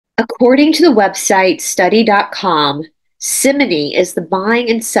According to the website study.com, simony is the buying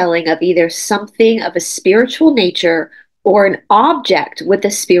and selling of either something of a spiritual nature or an object with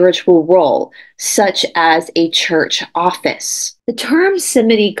a spiritual role, such as a church office. The term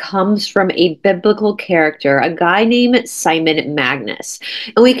simony comes from a biblical character, a guy named Simon Magus.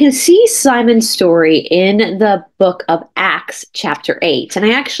 And we can see Simon's story in the book of Acts, chapter 8. And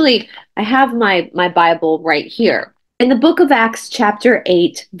I have my Bible right here. In the book of Acts, chapter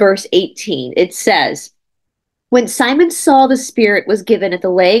 8, verse 18, it says, "When Simon saw the Spirit was given at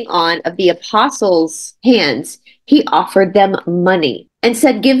the laying on of the apostles' hands, he offered them money and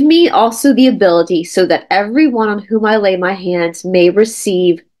said, 'Give me also the ability so that everyone on whom I lay my hands may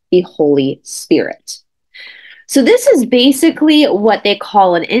receive the Holy Spirit.'" So this is basically what they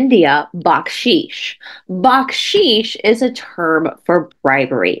call in India bakshish. Bakshish is a term for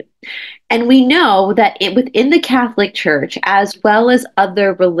bribery. And we know that within the Catholic Church, as well as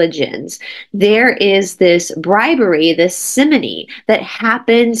other religions, there is this bribery, this simony that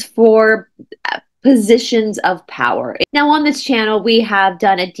happens for positions of power. Now on this channel, we have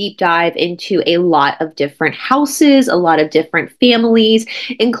done a deep dive into a lot of different houses, a lot of different families,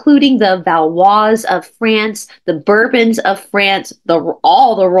 including the Valois of France, the Bourbons of France,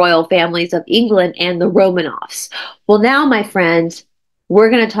 all the royal families of England, and the Romanovs. Well, now, my friends,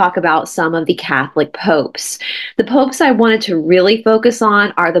 we're going to talk about some of the Catholic popes. The popes I wanted to really focus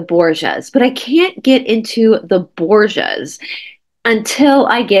on are the Borgias, but I can't get into the Borgias until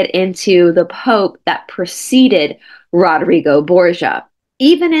I get into the pope that preceded Rodrigo Borgia.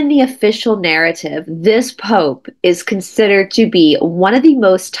 Even in the official narrative, this pope is considered to be one of the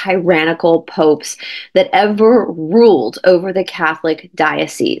most tyrannical popes that ever ruled over the Catholic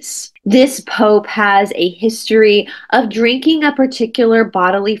diocese. This pope has a history of drinking a particular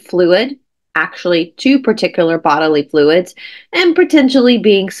bodily fluid, actually two particular bodily fluids, and potentially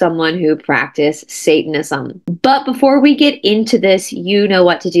being someone who practiced Satanism. But before we get into this, you know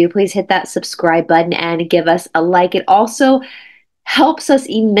what to do. Please hit that subscribe button and give us a like. It also helps us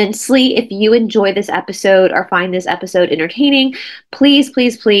immensely if you enjoy this episode or find this episode entertaining. Please,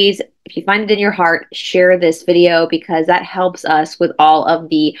 please, please, if you find it in your heart, share this video, because that helps us with all of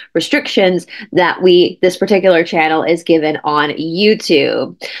the restrictions that this particular channel is given on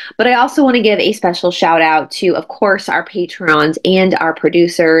YouTube. But I also want to give a special shout out to, of course, our patrons and our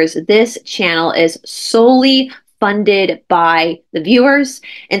producers. This channel is solely funded by the viewers,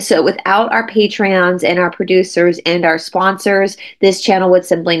 and so without our Patreons and our producers and our sponsors, this channel would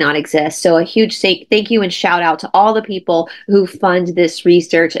simply not exist. So a huge thank you and shout out to all the people who fund this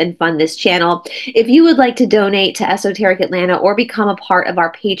research and fund this channel. If you would like to donate to Esoteric Atlanta or become a part of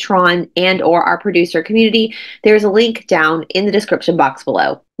our Patreon and or our producer community, there's a link down in the description box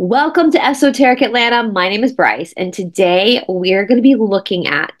below. Welcome to Esoteric Atlanta. My name is Bryce, and today we're going to be looking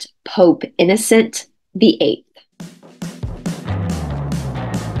at Pope Innocent VIII.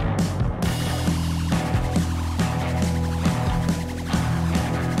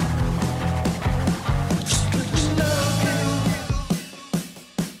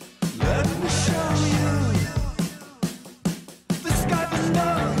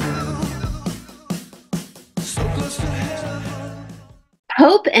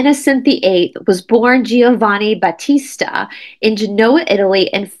 Pope Innocent VIII was born Giovanni Battista in Genoa, Italy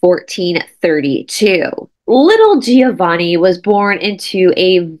in 1432. Little Giovanni was born into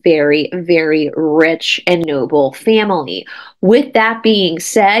a very, very rich and noble family. With that being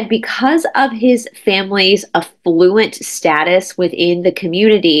said, because of his family's affluent status within the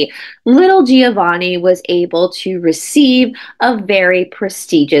community, little Giovanni was able to receive a very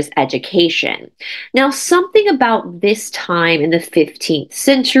prestigious education. Now, something about this time in the 15th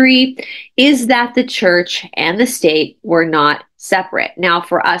century is that the church and the state were not separate. Now,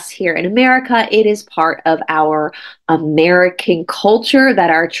 for us here in America, it is part of our American culture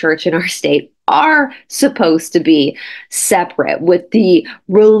that our church and our state are supposed to be separate, with the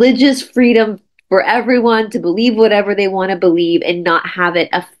religious freedom for everyone to believe whatever they want to believe and not have it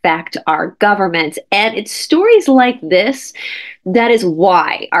affect our government. And it's stories like this that is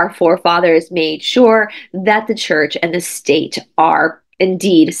why our forefathers made sure that the church and the state are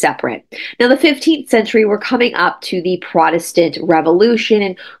indeed separate. Now, the 15th century, we're coming up to the Protestant Revolution,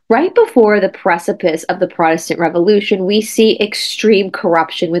 and right before the precipice of the Protestant Revolution, we see extreme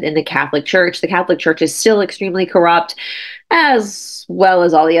corruption within the Catholic Church. The Catholic Church is still extremely corrupt, as well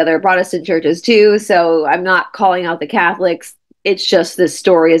as all the other Protestant churches too, so I'm not calling out the Catholics. It's just this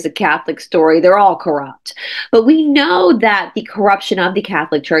story is a Catholic story. They're all corrupt. But we know that the corruption of the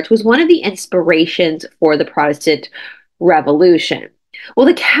Catholic Church was one of the inspirations for the Protestant Revolution. Well,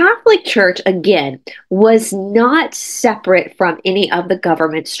 the Catholic Church, again, was not separate from any of the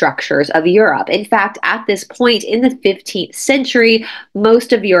government structures of Europe. In fact, at this point in the 15th century,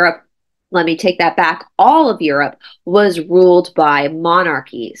 most of Europe, let me take that back, all of Europe was ruled by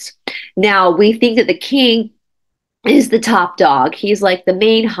monarchies. Now, we think that the king is the top dog. He's like the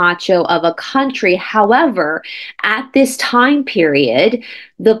main honcho of a country. However, at this time period,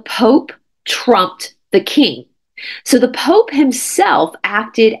 the Pope trumped the king. So the Pope himself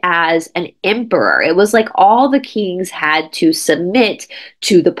acted as an emperor. It was like all the kings had to submit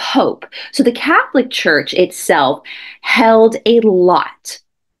to the Pope. So the Catholic Church itself held a lot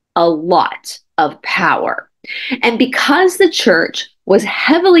of power. And because the church was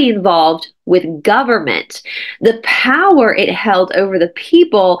heavily involved with government, the power it held over the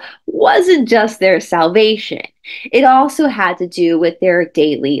people wasn't just their salvation. It also had to do with their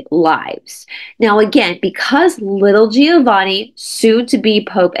daily lives. Now, again, because little Giovanni, soon to be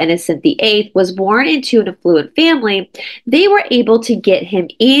Pope Innocent VIII, was born into an affluent family, they were able to get him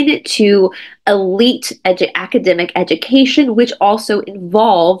into elite academic education, which also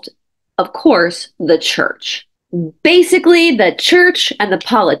involved, of course, the church. Basically, the church and the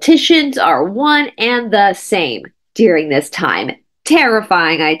politicians are one and the same during this time.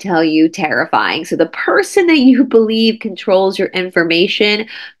 Terrifying, I tell you, terrifying. So the person that you believe controls your information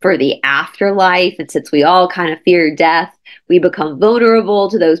for the afterlife, and since we all kind of fear death, we become vulnerable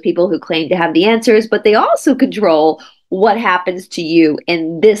to those people who claim to have the answers, but they also control what happens to you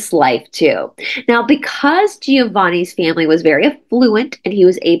in this life too. Now, because Giovanni's family was very affluent and he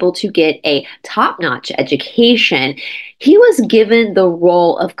was able to get a top-notch education, he was given the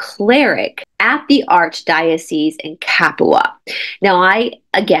role of cleric at the archdiocese in Capua. Now,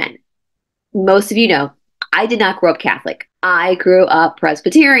 again, most of you know, I did not grow up Catholic. I grew up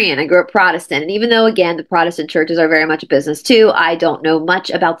Presbyterian. I grew up Protestant. And even though, again, the Protestant churches are very much a business too, I don't know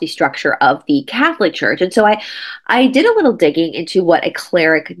much about the structure of the Catholic Church. And so I did a little digging into what a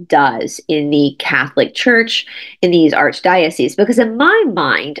cleric does in the Catholic Church in these archdioceses. Because in my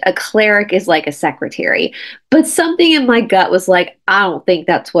mind, a cleric is like a secretary. But something in my gut was like, I don't think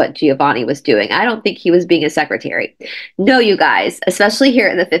that's what Giovanni was doing. I don't think he was being a secretary. No, you guys, especially here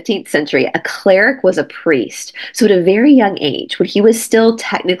in the 15th century, a cleric was a priest. So at a very young age, when he was still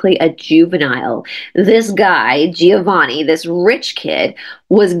technically a juvenile, this guy, Giovanni, this rich kid,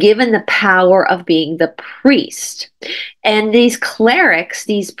 was given the power of being the priest. And these clerics,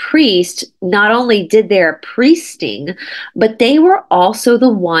 these priests, not only did their priesting, but they were also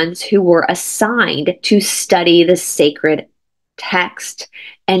the ones who were assigned to study the sacred text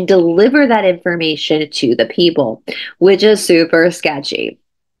and deliver that information to the people, which is super sketchy.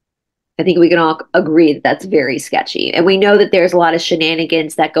 I think we can all agree that that's very sketchy. And we know that there's a lot of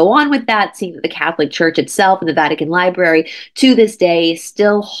shenanigans that go on with that, seeing that the Catholic Church itself and the Vatican Library to this day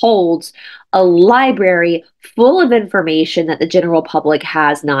still holds a library full of information that the general public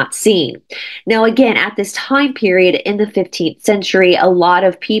has not seen. Now, again, at this time period in the 15th century, a lot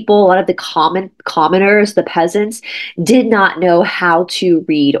of people, a lot of the commoners, the peasants, did not know how to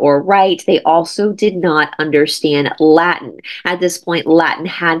read or write. They also did not understand Latin. At this point, Latin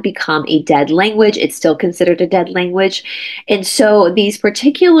had become a dead language. It's still considered a dead language. And so these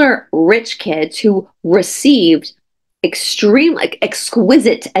particular rich kids who received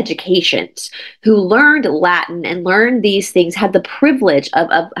exquisite educations, who learned Latin and learned these things, had the privilege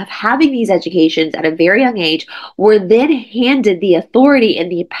of having these educations at a very young age, were then handed the authority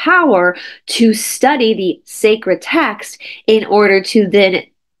and the power to study the sacred text in order to then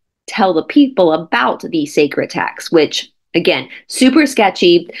tell the people about the sacred text, which, again, super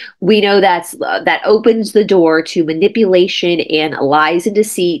sketchy. We know that opens the door to manipulation and lies and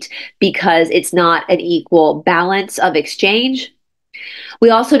deceit because it's not an equal balance of exchange. We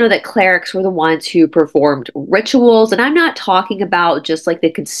also know that clerics were the ones who performed rituals, and I'm not talking about just like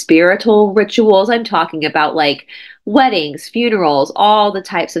the conspiratorial rituals. I'm talking about like weddings, funerals, all the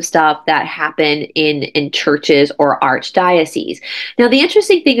types of stuff that happen in churches or archdioceses. Now, the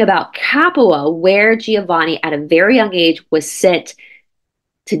interesting thing about Capua, where Giovanni at a very young age was sent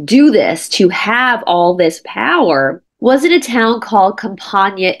to do this, to have all this power, was in a town called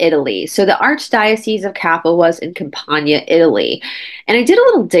Campania, Italy. So the Archdiocese of Capua was in Campania, Italy. And I did a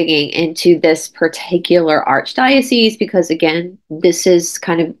little digging into this particular archdiocese because, again, this is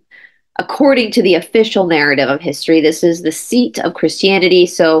kind of, according to the official narrative of history, this is the seat of Christianity.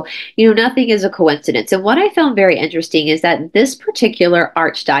 So, nothing is a coincidence. And what I found very interesting is that this particular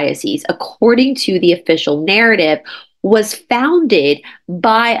archdiocese, according to the official narrative, was founded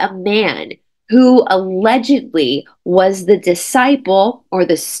by a man who allegedly was the disciple or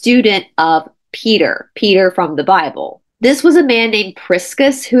the student of Peter from the Bible. This was a man named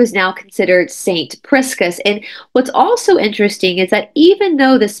Priscus, who is now considered Saint Priscus. And what's also interesting is that even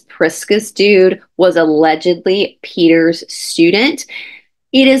though this Priscus dude was allegedly Peter's student,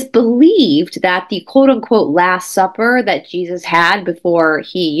 it is believed that the quote unquote Last Supper that Jesus had before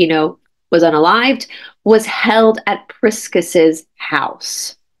he, was unalived was held at Priscus's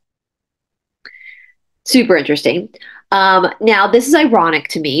house. Super interesting. Now, this is ironic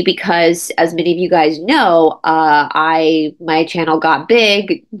to me because, as many of you guys know, my channel got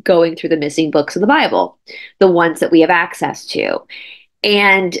big going through the missing books of the Bible, the ones that we have access to.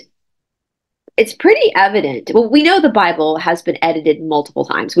 And it's pretty evident. Well, we know the Bible has been edited multiple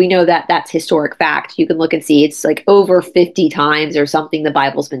times. We know that that's historic fact. You can look and see it's like over 50 times or something the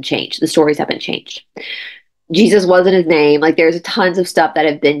Bible's been changed. The stories have been changed. Jesus wasn't his name. Like there's tons of stuff that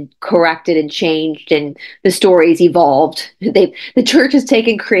have been corrected and changed, and the stories evolved. The church has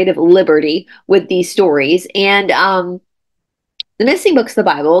taken creative liberty with these stories, and the missing books of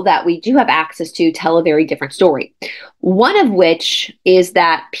the Bible that we do have access to tell a very different story. One of which is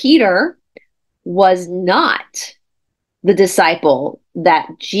that Peter was not the disciple that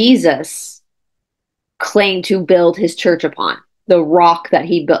Jesus claimed to build his church upon, the rock that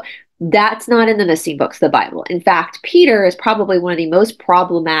he built. That's not in the missing books of the Bible. In fact, Peter is probably one of the most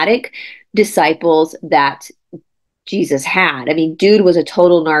problematic disciples that Jesus had. I mean, dude was a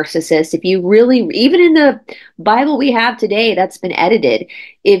total narcissist. If you really, even in the Bible we have today that's been edited,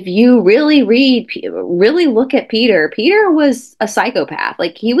 if you really really look at Peter, Peter was a psychopath.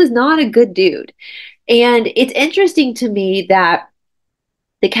 Like he was not a good dude. And it's interesting to me that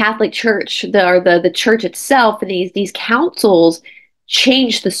the Catholic Church, the church itself, and these councils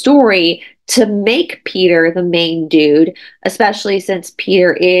changed the story to make Peter the main dude, especially since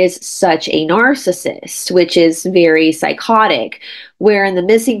Peter is such a narcissist, which is very psychotic. Where in the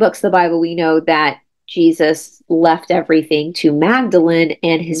missing books of the Bible, we know that Jesus left everything to Magdalene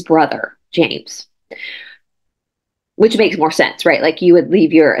and his brother, James. Which makes more sense, right? Like you would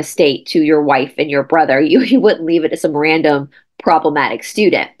leave your estate to your wife and your brother. You wouldn't leave it to some random problematic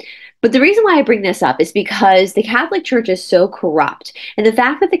student. But the reason why I bring this up is because the Catholic Church is so corrupt. And the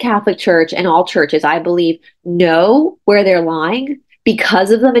fact that the Catholic Church and all churches, I believe, know where they're lying because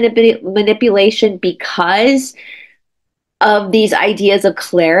of the manipulation, because of these ideas of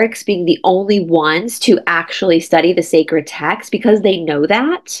clerics being the only ones to actually study the sacred text, because they know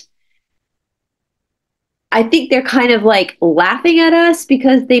that. I think they're kind of like laughing at us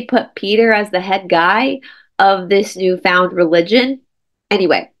because they put Peter as the head guy of this newfound religion.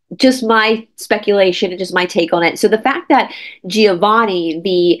 Anyway, just my speculation and just my take on it. So the fact that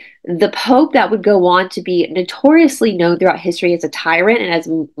Giovanni, the pope that would go on to be notoriously known throughout history as a tyrant and as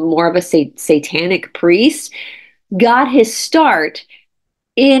more of a satanic priest, got his start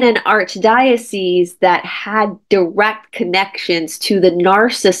in an archdiocese that had direct connections to the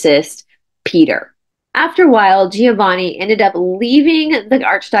narcissist Peter. After a while, Giovanni ended up leaving the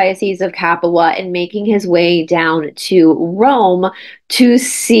Archdiocese of Capua and making his way down to Rome to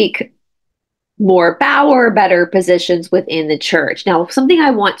seek more power, better positions within the church. Now, something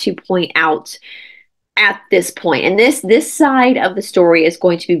I want to point out at this point, and this side of the story is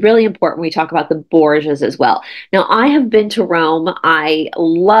going to be really important when we talk about the Borgias as well. Now, I have been to Rome. I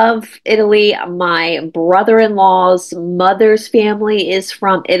love Italy. My brother-in-law's mother's family is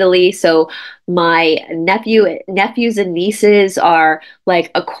from Italy, so my nephews and nieces are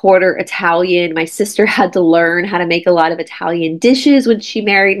like a quarter Italian. My sister had to learn how to make a lot of Italian dishes when she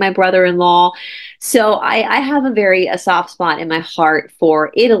married my brother-in-law. So I have a soft spot in my heart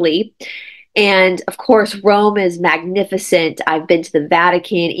for Italy. And of course, Rome is magnificent. I've been to the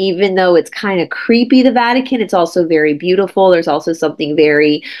Vatican. Even though it's kind of creepy, the Vatican, it's also very beautiful. There's also something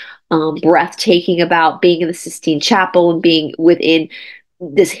very breathtaking about being in the Sistine Chapel and being within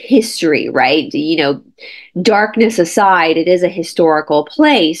this history, right? You know, darkness aside, it is a historical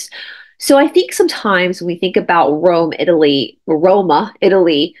place. So I think sometimes when we think about Roma,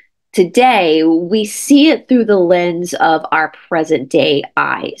 Italy, today, we see it through the lens of our present day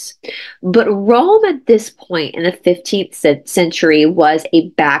eyes. But Rome at this point in the 15th century was a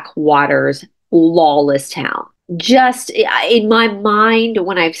backwaters, lawless town. Just in my mind,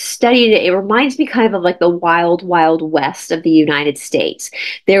 when I've studied it, it reminds me kind of like the wild, wild west of the United States.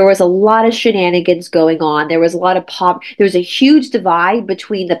 There was a lot of shenanigans going on. There was a lot of there was a huge divide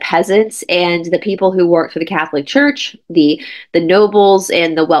between the peasants and the people who worked for the Catholic Church, the nobles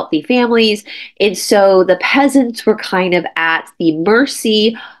and the wealthy families. And so the peasants were kind of at the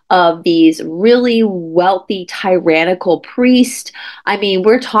mercy of these really wealthy, tyrannical priests. I mean,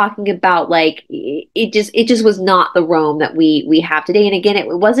 we're talking about like it just was not the Rome that we have today. And again, it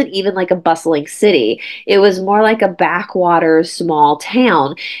wasn't even like a bustling city. It was more like a backwater small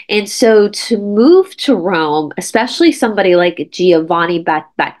town. And so to move to Rome, especially somebody like Giovanni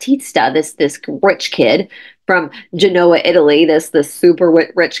Battista, this rich kid from Genoa, Italy, this super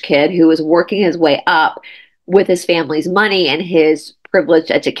rich kid who was working his way up with his family's money and his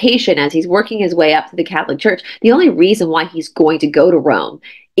privileged education as he's working his way up to the Catholic Church. The only reason why he's going to go to Rome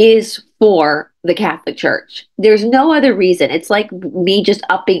is for the Catholic Church. There's no other reason. It's like me just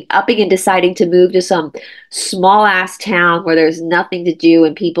upping and deciding to move to some small ass town where there's nothing to do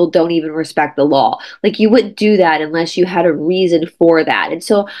and people don't even respect the law. Like you wouldn't do that unless you had a reason for that. And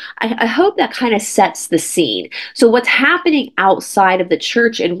so I hope that kind of sets the scene. So what's happening outside of the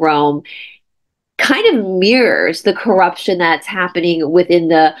church in Rome kind of mirrors the corruption that's happening within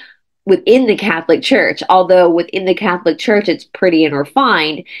the Catholic Church. Although within the Catholic Church it's pretty and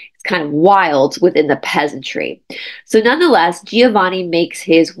refined, it's kind of wild within the peasantry. So nonetheless, Giovanni makes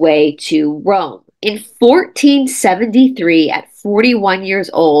his way to Rome. In 1473, at 41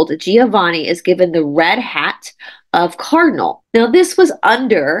 years old, Giovanni is given the red hat of cardinal. Now this was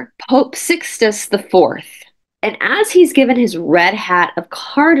under Pope Sixtus IV. And as he's given his red hat of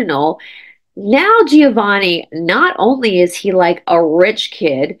cardinal, now Giovanni, not only is he like a rich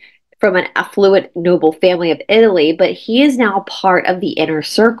kid from an affluent noble family of Italy, but he is now part of the inner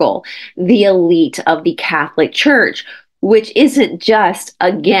circle, the elite of the Catholic Church, which isn't just,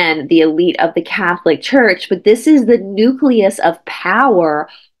 again, the elite of the Catholic Church, but this is the nucleus of power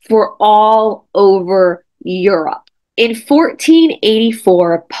for all over Europe. In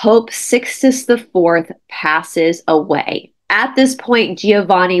 1484, Pope Sixtus IV passes away. At this point,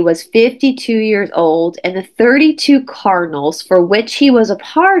 Giovanni was 52 years old, and the 32 cardinals for which he was a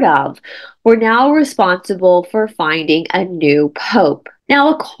part of were now responsible for finding a new pope. Now,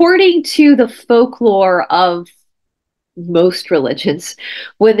 according to the folklore of most religions,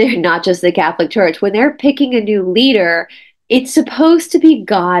 when they're not just the Catholic Church, when they're picking a new leader, it's supposed to be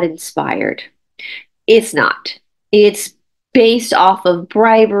God-inspired. It's not. It's based off of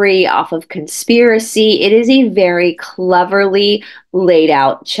bribery, off of conspiracy. It is a very cleverly laid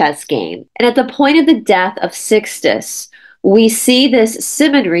out chess game. And at the point of the death of Sixtus, we see this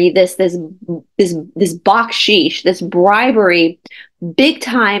simony, this bakshish, this bribery, big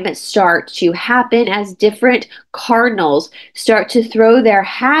time start to happen as different cardinals start to throw their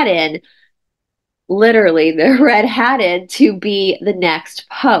hat in, literally their red hat in, to be the next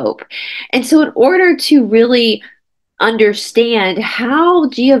pope. And so in order to really understand how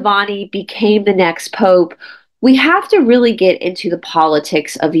Giovanni became the next pope, we have to really get into the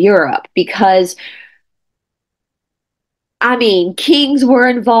politics of Europe because, I mean, kings were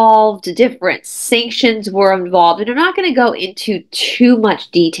involved, different sanctions were involved, and I'm not going to go into too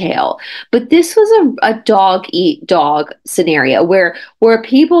much detail, but this was a dog-eat-dog scenario where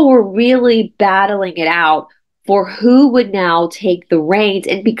people were really battling it out for who would now take the reins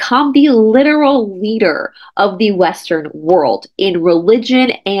and become the literal leader of the Western world in religion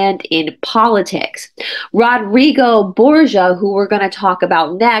and in politics. Rodrigo Borgia, who we're going to talk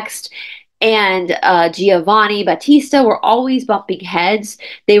about next, and Giovanni Battista were always bumping heads.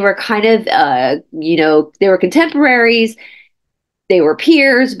 They were kind of, they were contemporaries. They were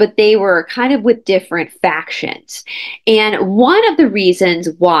peers, but they were kind of with different factions. And one of the reasons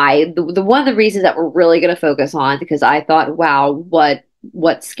why, one of the reasons that we're really going to focus on, because I thought, wow,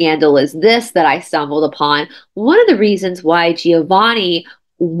 what scandal is this that I stumbled upon? One of the reasons why Giovanni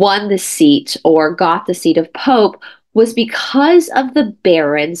won the seat or got the seat of Pope was because of the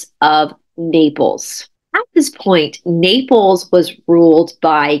barons of Naples. At this point, Naples was ruled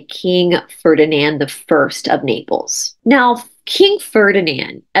by King Ferdinand I of Naples. Now, King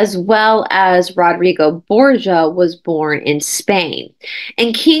Ferdinand, as well as Rodrigo Borgia, was born in Spain.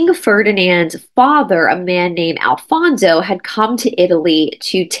 And King Ferdinand's father, a man named Alfonso, had come to Italy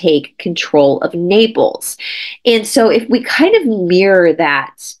to take control of Naples. And so if we kind of mirror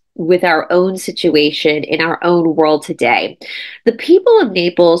that with our own situation in our own world today, the people of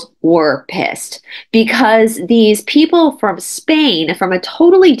Naples were pissed because these people from Spain, from a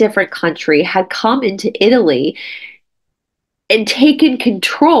totally different country, had come into Italy and taken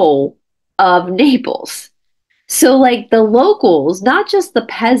control of Naples. So like the locals, not just the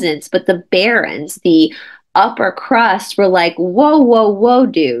peasants, but the barons, the upper crust, were like, whoa, whoa, whoa,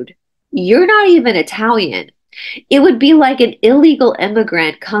 dude, you're not even Italian. It would be like an illegal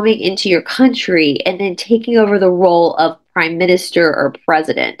immigrant coming into your country and then taking over the role of prime minister or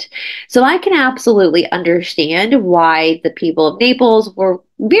president. So I can absolutely understand why the people of Naples were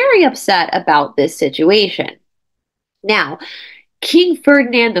very upset about this situation. Now, King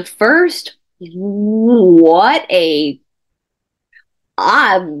Ferdinand the First, what a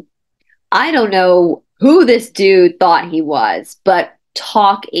um, I don't know who this dude thought he was, but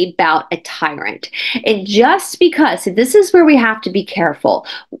talk about a tyrant. And just because, so this is where we have to be careful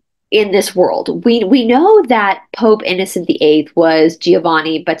in this world. We know that Pope Innocent VIII was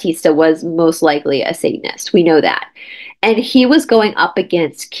Giovanni Battista was most likely a Satanist. We know that. And he was going up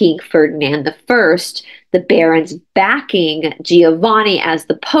against King Ferdinand the First, the barons backing Giovanni as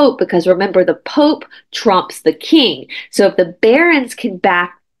the Pope, because remember, the Pope trumps the king. So if the barons can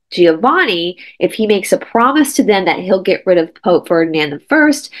back Giovanni, if he makes a promise to them that he'll get rid of Pope Ferdinand the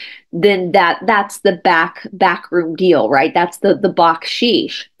First, then that's the backroom deal, right? That's the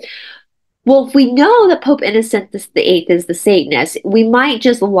baksheesh. Well, if we know that Pope Innocent the Eighth is the Satanist, we might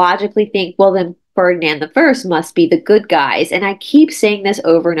just logically think, well, then Ferdinand the First must be the good guys. And I keep saying this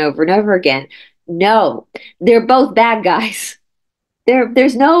over and over and over again. No, they're both bad guys.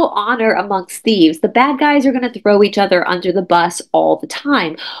 There's no honor amongst thieves. The bad guys are going to throw each other under the bus all the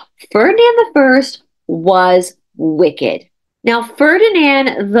time. Ferdinand the First was wicked. Now,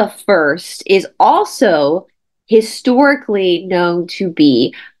 Ferdinand the First is also historically known to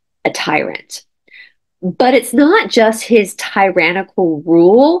be a tyrant. But it's not just his tyrannical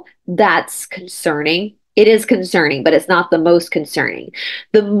rule that's concerning. It is concerning, but it's not the most concerning.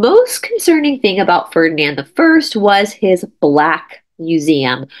 The most concerning thing about Ferdinand the First was his Black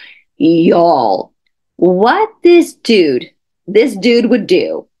Museum. Y'all, what this dude would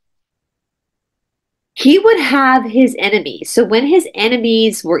do, he would have his enemies. So when his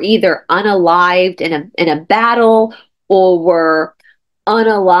enemies were either unalived in a battle or were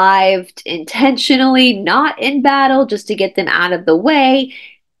unalived intentionally, not in battle, just to get them out of the way,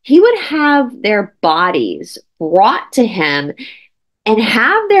 he would have their bodies brought to him and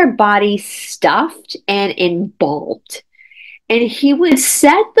have their bodies stuffed and embalmed. And he would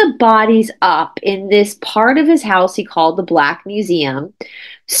set the bodies up in this part of his house he called the Black Museum,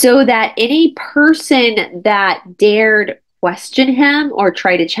 so that any person that dared question him or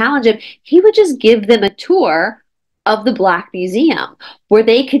try to challenge him, he would just give them a tour of the Black Museum, where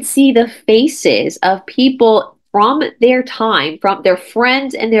they could see the faces of people from their time, from their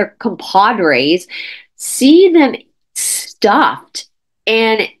friends and their compadres, see them stuffed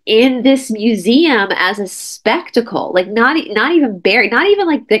and in this museum as a spectacle, like not even buried, not even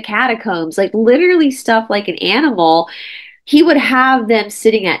like the catacombs, like literally stuff like an animal. He would have them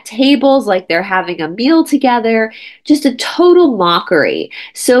sitting at tables like they're having a meal together, just a total mockery.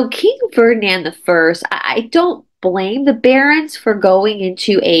 So King Ferdinand the First, I don't blame the barons for going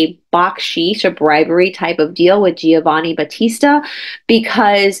into a baksheesh, a bribery type of deal with Giovanni Battista,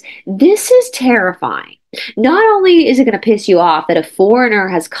 because this is terrifying. Not only is it going to piss you off that a foreigner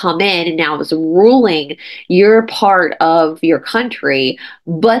has come in and now is ruling your part of your country,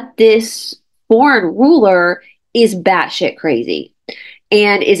 but this foreign ruler is batshit crazy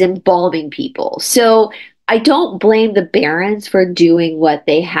and is embalming people. So I don't blame the barons for doing what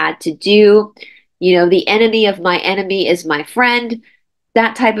they had to do. You know, the enemy of my enemy is my friend.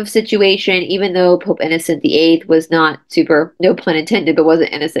 That type of situation, even though Pope Innocent VIII was not super, no pun intended, but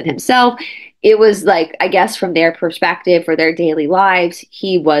wasn't innocent himself, it was like, I guess from their perspective, for their daily lives,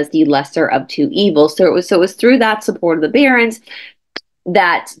 he was the lesser of two evils. So it was through that support of the barons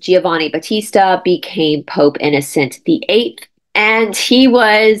that Giovanni Battista became Pope Innocent VIII. And he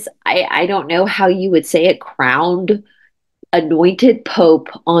was, I don't know how you would say it, crowned, anointed Pope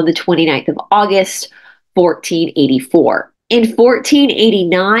on the 29th of August, 1484. In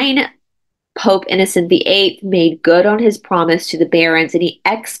 1489, Pope Innocent VIII made good on his promise to the barons and he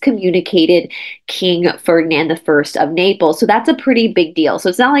excommunicated King Ferdinand I of Naples. So that's a pretty big deal. So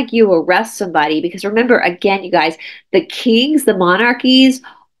it's not like you arrest somebody, because remember, again, you guys, the kings, the monarchies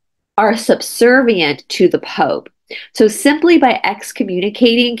are subservient to the Pope. So simply by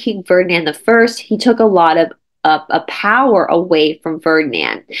excommunicating King Ferdinand I, he took a lot of power away from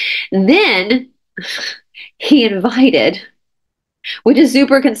Ferdinand. Then he invited, which is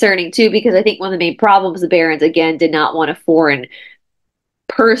super concerning too, because I think one of the main problems the barons, again, did not want a foreign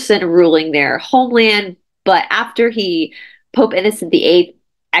person ruling their homeland. But after Pope Innocent VIII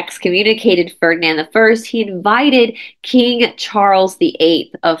excommunicated Ferdinand I, he invited King Charles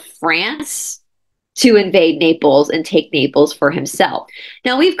VIII of France to invade Naples and take Naples for himself.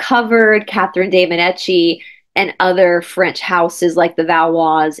 Now, we've covered Catherine de' Medici and other French houses like the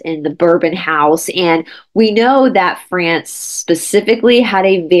Valois and the Bourbon House. And we know that France specifically had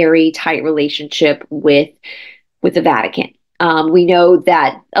a very tight relationship with the Vatican. We know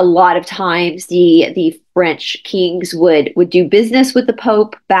that a lot of times the French kings would do business with the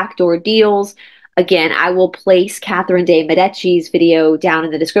Pope, backdoor deals. Again, I will place Catherine de' Medici's video down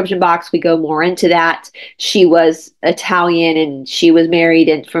in the description box. We go more into that. She was Italian and she was married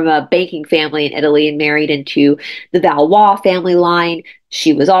and from a banking family in Italy and married into the Valois family line.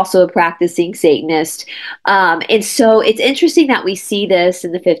 She was also a practicing Satanist. And so it's interesting that we see this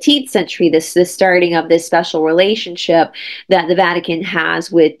in the 15th century, this starting of this special relationship that the Vatican has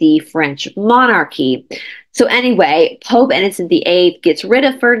with the French monarchy. So anyway, Pope Innocent VIII gets rid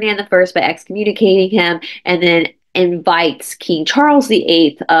of Ferdinand I by excommunicating him and then invites King Charles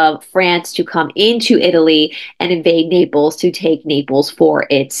VIII of France to come into Italy and invade Naples to take Naples for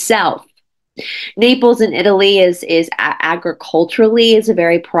itself. Naples in Italy is agriculturally is a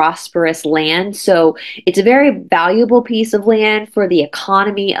very prosperous land, so it's a very valuable piece of land for the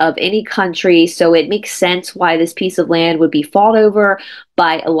economy of any country. So it makes sense why this piece of land would be fought over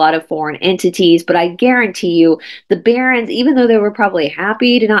by a lot of foreign entities. But I guarantee you, the barons, even though they were probably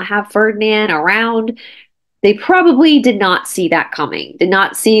happy to not have Ferdinand around, they probably did not see that coming. Did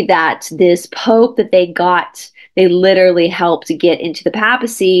not see that this pope that they got, they literally helped to get into the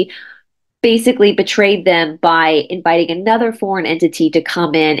papacy, basically betrayed them by inviting another foreign entity to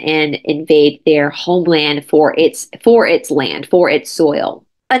come in and invade their homeland for its land, for its soil.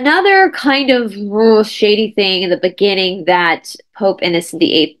 Another kind of shady thing in the beginning that Pope Innocent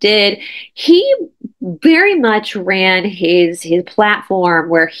VIII did, he very much ran his platform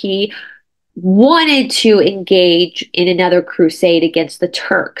where he wanted to engage in another crusade against the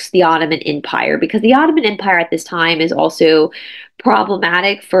Turks, the Ottoman Empire, because the Ottoman Empire at this time is also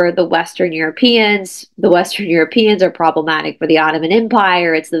problematic for the Western Europeans. The Western Europeans are problematic for the Ottoman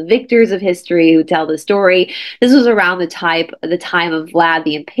Empire. It's the victors of history who tell the story. This was around the time of Vlad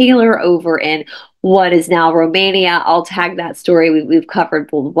the Impaler over in what is now Romania. I'll tag that story. We've covered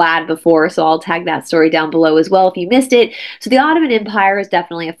Vlad before, so I'll tag that story down below as well if you missed it. So the Ottoman Empire is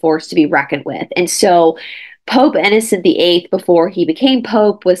definitely a force to be reckoned with. And so Pope Innocent VIII, before he became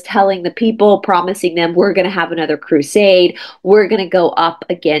Pope, was telling the people, promising them, we're going to have another crusade. We're going to go up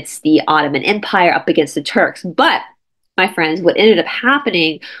against the Ottoman Empire, up against the Turks. But my friends, what ended up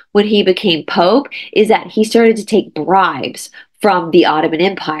happening when he became Pope is that he started to take bribes from the Ottoman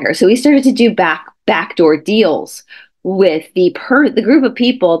Empire. So he started to do backdoor deals with the group of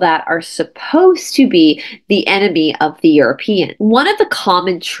people that are supposed to be the enemy of the European. One of the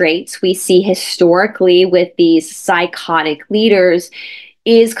common traits we see historically with these psychotic leaders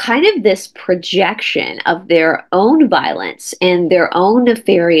is kind of this projection of their own violence and their own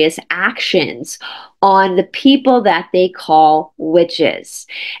nefarious actions on the people that they call witches.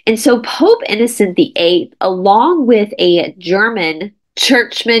 And so Pope Innocent VIII, along with a German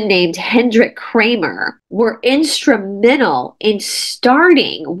churchman named Hendrik Kramer, were instrumental in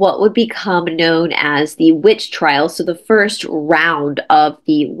starting what would become known as the witch trials, so the first round of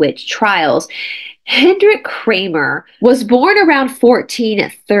the witch trials. Hendrik Kramer was born around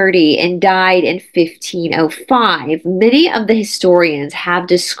 1430 and died in 1505. Many of the historians have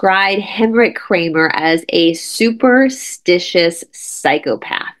described Hendrik Kramer as a superstitious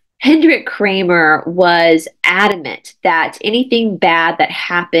psychopath. Hendrik Kramer was adamant that anything bad that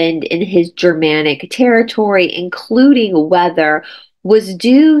happened in his Germanic territory, including weather, was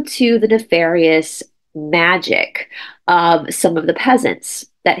due to the nefarious magic of some of the peasants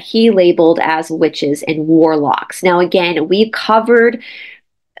that he labeled as witches and warlocks. Now, again, we've covered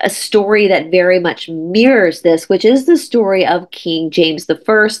a story that very much mirrors this, which is the story of King James I,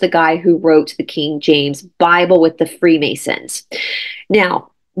 the guy who wrote the King James Bible with the Freemasons. Now,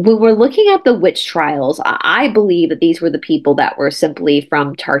 when we're looking at the witch trials, I believe that these were the people that were simply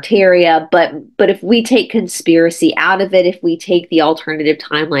from Tartaria, but if we take conspiracy out of it, if we take the alternative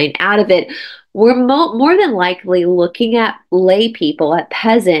timeline out of it, we're more than likely looking at lay people, at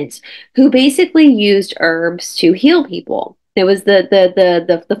peasants who basically used herbs to heal people. It was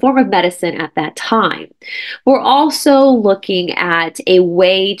the form of medicine at that time. We're also looking at a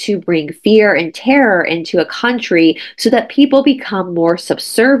way to bring fear and terror into a country so that people become more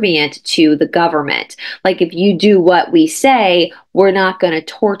subservient to the government. Like, if you do what we say, we're not going to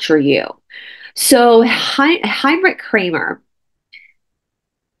torture you. So Heinrich Kramer,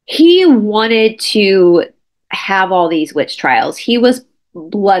 he wanted to have all these witch trials. He was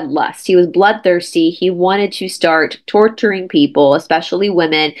bloodlust. He was bloodthirsty. He wanted to start torturing people, especially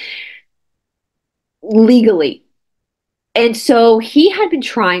women, legally. And so he had been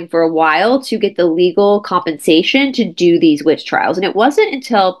trying for a while to get the legal compensation to do these witch trials. And it wasn't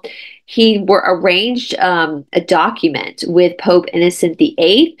until he arranged a document with Pope Innocent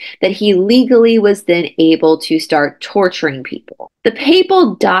VIII that he legally was then able to start torturing people. The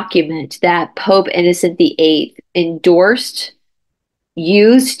papal document that Pope Innocent VIII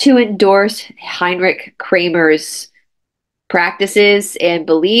used to endorse Heinrich Kramer's practices and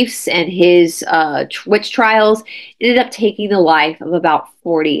beliefs and his witch trials, ended up taking the life of about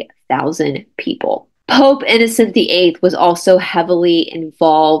 40,000 people. Pope Innocent VIII was also heavily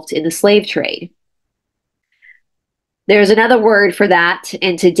involved in the slave trade. There's another word for that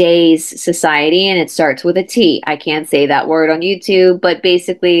in today's society, and it starts with a T. I can't say that word on YouTube, but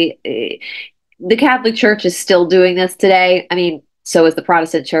basically, the Catholic Church is still doing this today. I mean, so is the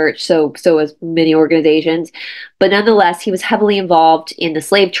Protestant Church, so is many organizations. But nonetheless, he was heavily involved in the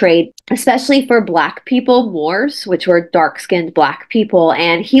slave trade, especially for Black people, Moors, which were dark-skinned Black people.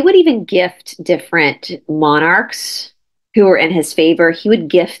 And he would even gift different monarchs who were in his favor. He would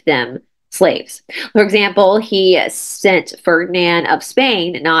gift them slaves. For example, he sent Ferdinand of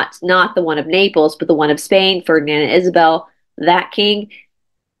Spain, not the one of Naples, but the one of Spain, Ferdinand and Isabel, that king.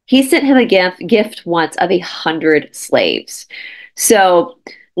 He sent him a gift once of 100 slaves. So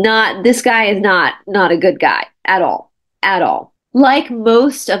this guy is not a good guy at all, at all. Like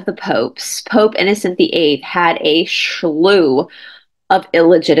most of the popes, Pope Innocent VIII had a slew of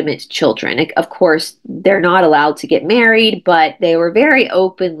illegitimate children. Of course, they're not allowed to get married, but they were very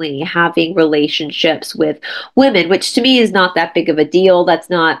openly having relationships with women, which to me is not that big of a deal. That's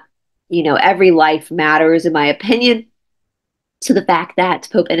not, every life matters, in my opinion. So the fact that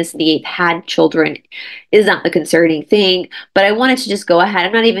Pope Innocent VIII had children is not the concerning thing. But I wanted to just go ahead.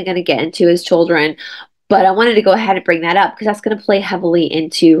 I'm not even going to get into his children, but I wanted to go ahead and bring that up because that's going to play heavily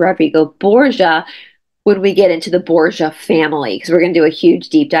into Rodrigo Borgia when we get into the Borgia family, because we're going to do a huge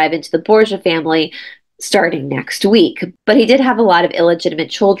deep dive into the Borgia family starting next week. But he did have a lot of illegitimate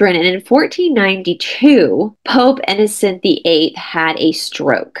children, and in 1492, Pope Innocent VIII had a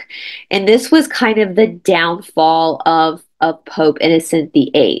stroke. And this was kind of the downfall of Pope Innocent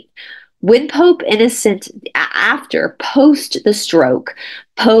VIII. When Pope Innocent, post the stroke,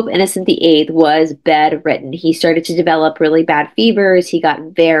 Pope Innocent VIII was bedridden. He started to develop really bad fevers. He got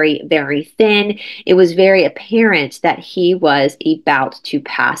very, very thin. It was very apparent that he was about to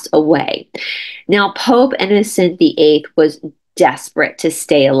pass away. Now, Pope Innocent VIII was desperate to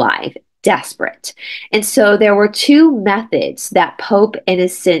stay alive. Desperate. And so there were two methods that Pope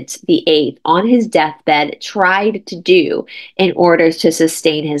Innocent VIII on his deathbed tried to do in order to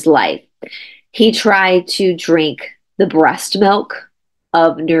sustain his life. He tried to drink the breast milk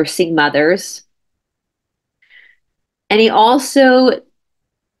of nursing mothers. And he also,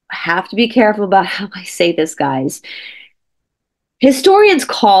 have to be careful about how I say this, guys. Historians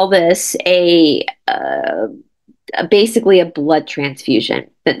call this basically a blood transfusion.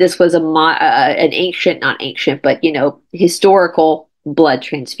 That this was an ancient, not ancient, but historical blood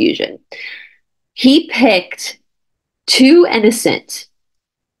transfusion. He picked two innocent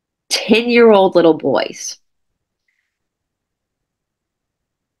 10-year-old little boys.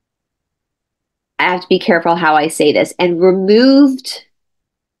 I have to be careful how I say this, and removed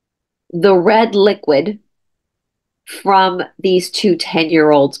the red liquid from these two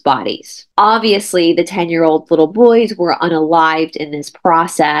 10-year-olds' bodies. Obviously, the 10-year-old little boys were unalived in this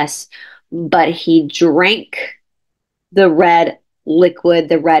process, but he drank the red liquid,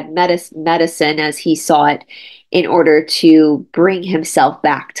 the red medicine as he saw it, in order to bring himself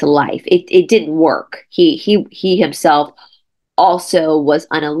back to life. It didn't work. He himself also was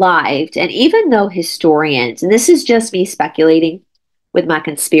unalived. And even though historians, and this is just me speculating with my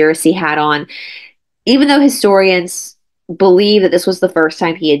conspiracy hat on, even though historians believe that this was the first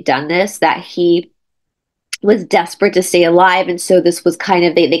time he had done this, that he was desperate to stay alive, and so this was kind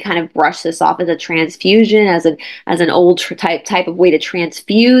of, they kind of brushed this off as a transfusion, as an old type of way to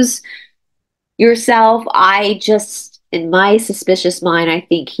transfuse yourself. I just, in my suspicious mind, I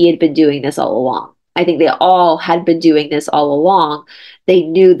think he had been doing this all along. I think they all had been doing this all along. They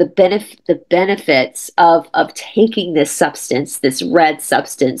knew the benefits of taking this substance, this red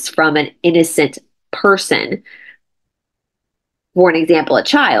substance, from an innocent person. For an example, a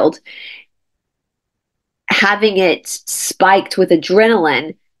child, having it spiked with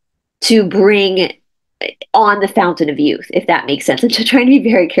adrenaline to bring on the fountain of youth, if that makes sense. I'm just trying to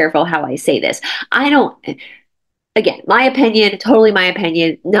be very careful how I say this. Again, my opinion, totally my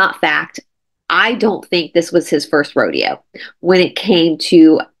opinion, not fact. I don't think this was his first rodeo when it came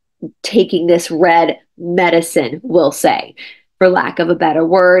to taking this red medicine, we'll say, for lack of a better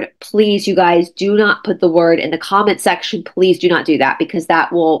word. Please, you guys, do not put the word in the comment section. Please do not do that, because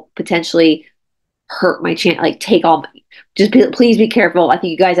that will potentially hurt my channel, like Just please be careful. I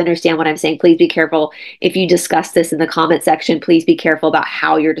think you guys understand what I'm saying. Please be careful if you discuss this in the comment section. Please be careful about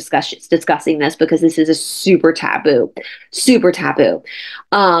how you're discussing this, because this is a super taboo, super taboo.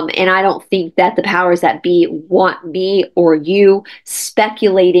 And I don't think that the powers that be want me or you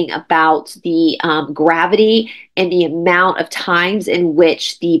speculating about the gravity and the amount of times in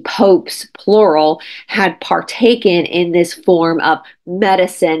which the popes, plural, had partaken in this form of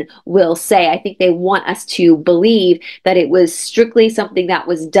medicine will say. I think they want us to believe that it was strictly something that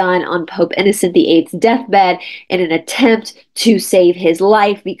was done on Pope Innocent VIII's deathbed in an attempt to save his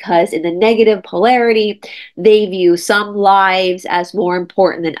life, because in the negative polarity, they view some lives as more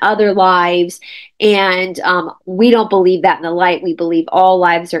important than other lives. And we don't believe that in the light. We believe all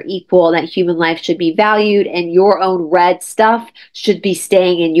lives are equal, that human life should be valued, and your own red stuff should be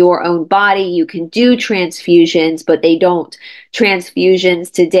staying in your own body. You can do transfusions, but they don't.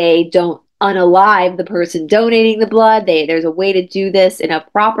 Transfusions today don't unalive the person donating the blood. There's a way to do this in a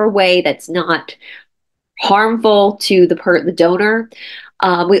proper way that's not harmful to the donor.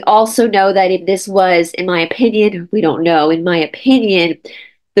 We also know that if this was, in my opinion, we don't know, in my opinion,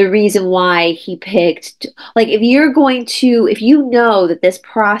 the reason why he picked, like, if you know that this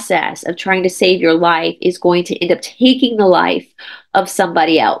process of trying to save your life is going to end up taking the life of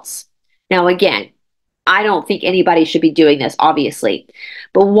somebody else. Now, again, I don't think anybody should be doing this, obviously.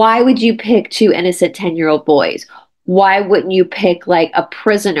 But why would you pick two innocent 10-year-old boys? Why wouldn't you pick like a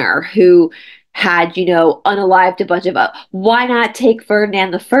prisoner who had, unalived a bunch of, why not take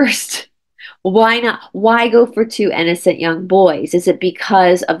Ferdinand the First? Why not? Why go for two innocent young boys? Is it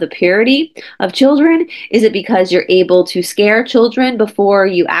because of the purity of children? Is it because you're able to scare children before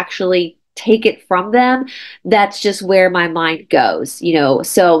you actually take it from them? That's just where my mind goes,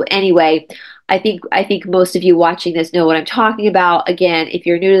 So anyway, I think most of you watching this know what I'm talking about. Again, if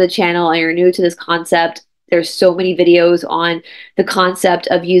you're new to the channel and you're new to this concept, there's so many videos on the concept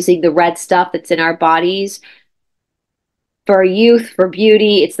of using the red stuff that's in our bodies for youth, for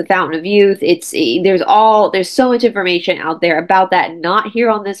beauty. It's the fountain of youth. There's so much information out there about that. Not here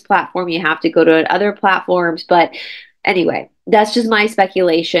on this platform. You have to go to other platforms. But anyway, that's just my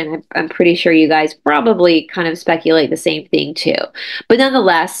speculation. I'm pretty sure you guys probably kind of speculate the same thing too. But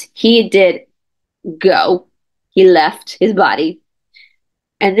nonetheless, he did go. He left his body.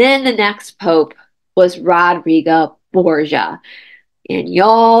 And then the next pope was Rodrigo Borgia. And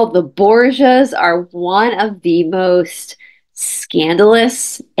y'all, the Borgias are one of the most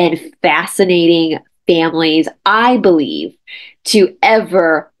scandalous and fascinating families, I believe, to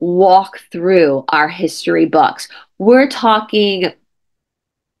ever walk through our history books. We're talking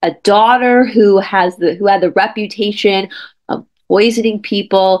a daughter who had the reputation of poisoning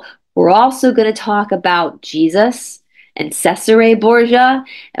people. We're also going to talk about Jesus and Cesare Borgia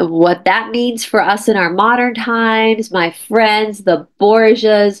and what that means for us in our modern times. My friends, the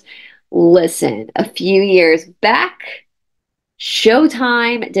Borgias. Listen, a few years back,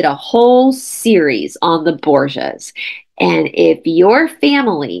 Showtime did a whole series on the Borgias. And if your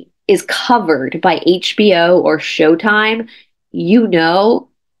family is covered by HBO or Showtime, you know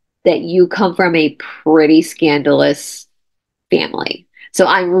that you come from a pretty scandalous family. So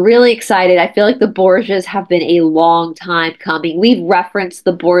I'm really excited. I feel like the Borgias have been a long time coming. We've referenced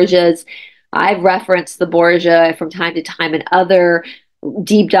the Borgias. I've referenced the Borgia from time to time in other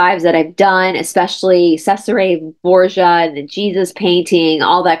deep dives that I've done, especially Cesare Borgia and the Jesus painting,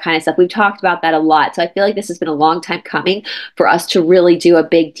 all that kind of stuff. We've talked about that a lot. So I feel like this has been a long time coming for us to really do a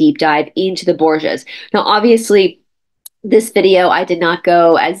big deep dive into the Borgias. Now, obviously, this video, I did not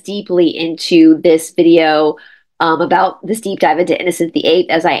go as deeply into this video about this deep dive into Innocent VIII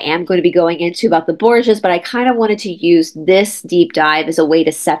as I am going to be going into about the Borgias, but I kind of wanted to use this deep dive as a way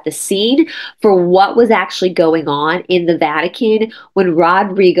to set the scene for what was actually going on in the Vatican when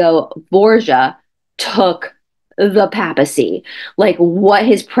Rodrigo Borgia took the papacy, like what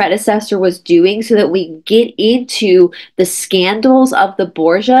his predecessor was doing, so that we get into the scandals of the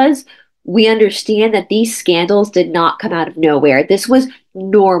Borgias. We understand that these scandals did not come out of nowhere. This was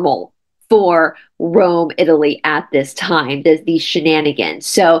normal for Rome, Italy at this time, these shenanigans.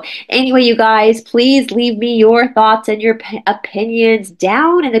 So anyway, you guys, please leave me your thoughts and your opinions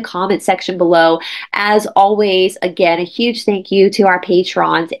down in the comment section below. As always, again, a huge thank you to our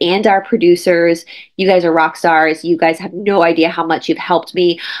patrons and our producers. You guys are rock stars. You guys have no idea how much you've helped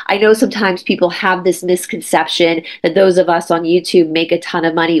me. I know sometimes people have this misconception that those of us on YouTube make a ton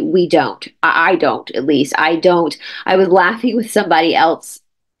of money. We don't. I don't, at least. I don't. I was laughing with somebody else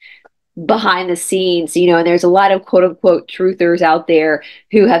behind the scenes, and there's a lot of quote unquote truthers out there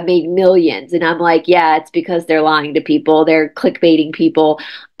who have made millions. And I'm like, yeah, it's because they're lying to people. They're clickbaiting people.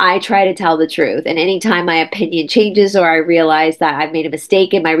 I try to tell the truth. And anytime my opinion changes or I realize that I've made a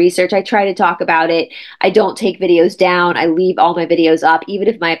mistake in my research, I try to talk about it. I don't take videos down. I leave all my videos up. Even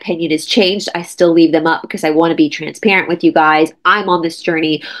if my opinion has changed, I still leave them up because I want to be transparent with you guys. I'm on this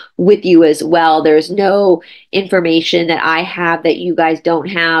journey with you as well. There's no information that I have that you guys don't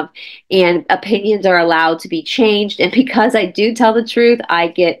have, and opinions are allowed to be changed. And because I do tell the truth, I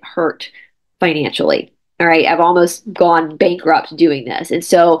get hurt financially. All right, I've almost gone bankrupt doing this. And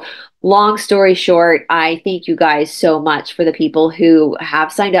so, long story short, I thank you guys so much for the people who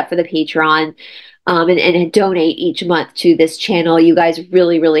have signed up for the Patreon, and donate each month to this channel. You guys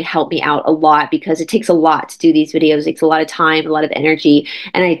really, really help me out a lot because it takes a lot to do these videos. It takes a lot of time, a lot of energy.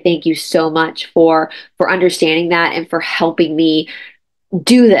 And I thank you so much for understanding that and for helping me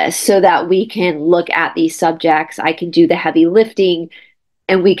do this so that we can look at these subjects. I can do the heavy lifting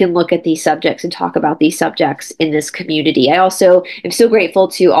and we can look at these subjects and talk about these subjects in this community. I also am so grateful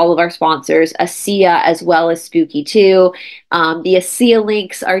to all of our sponsors, Asea as well as Spooky 2. The Asea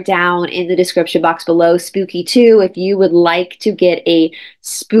links are down in the description box below. Spooky 2, if you would like to get a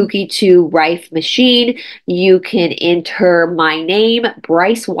Spooky 2 Rife machine, you can enter my name,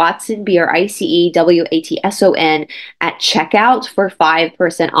 Bryce Watson, BRICEWATSON, at checkout for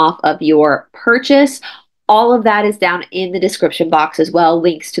 5% off of your purchase. All of that is down in the description box as well.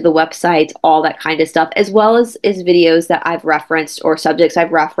 Links to the website, all that kind of stuff, as well as videos that I've referenced or subjects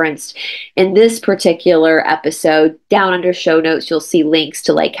I've referenced in this particular episode. Down under show notes, you'll see links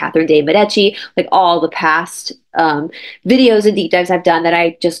to like Catherine de Medici, like all the past videos and deep dives I've done that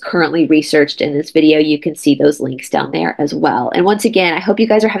I just currently researched in this video. You can see those links down there as well. And once again, I hope you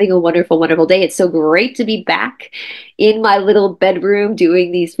guys are having a wonderful, wonderful day. It's so great to be back in my little bedroom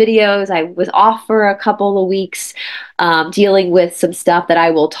doing these videos. I was off for a couple of weeks dealing with some stuff that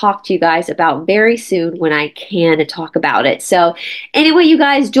I will talk to you guys about very soon when I can talk about it. So anyway, you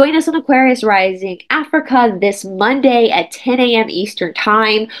guys, join us on Aquarius Rising Africa this Monday at 10 a.m. Eastern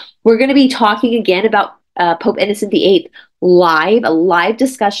Time. We're going to be talking again about Pope Innocent VIII live, a live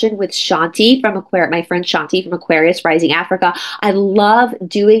discussion with Shanti from my friend Shanti from Aquarius Rising Africa. I love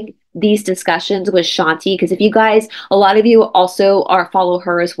doing these discussions with Shanti because if you guys, a lot of you also follow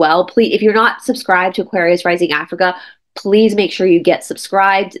her as well. Please, if you're not subscribed to Aquarius Rising Africa, please make sure you get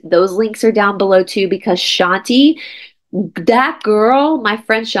subscribed. Those links are down below too because Shanti, that girl, my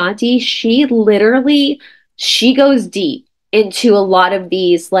friend Shanti, she goes deep into a lot of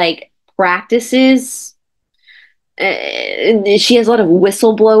these like practices. She has a lot of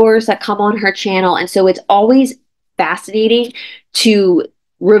whistleblowers that come on her channel, and so it's always fascinating to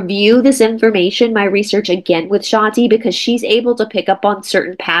review this information, my research again with Shanti, because she's able to pick up on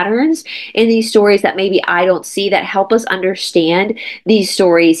certain patterns in these stories that maybe I don't see, that help us understand these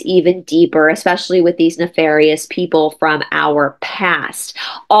stories even deeper, especially with these nefarious people from our past.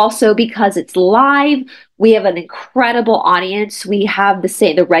 Also, because it's live, we have an incredible audience. We have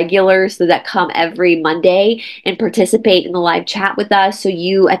the regulars that come every Monday and participate in the live chat with us. So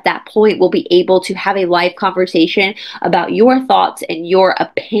you, at that point, will be able to have a live conversation about your thoughts and your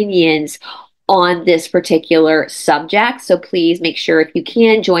opinions on this particular subject. So please make sure, if you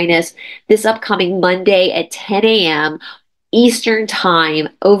can, join us this upcoming Monday at 10 a.m. Eastern Time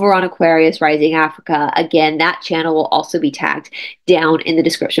over on Aquarius Rising Africa. Again, that channel will also be tagged down in the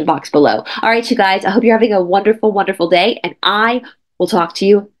description box below. All right, you guys, I hope you're having a wonderful, wonderful day, and I will talk to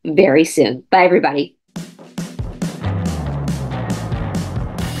you very soon. Bye, everybody.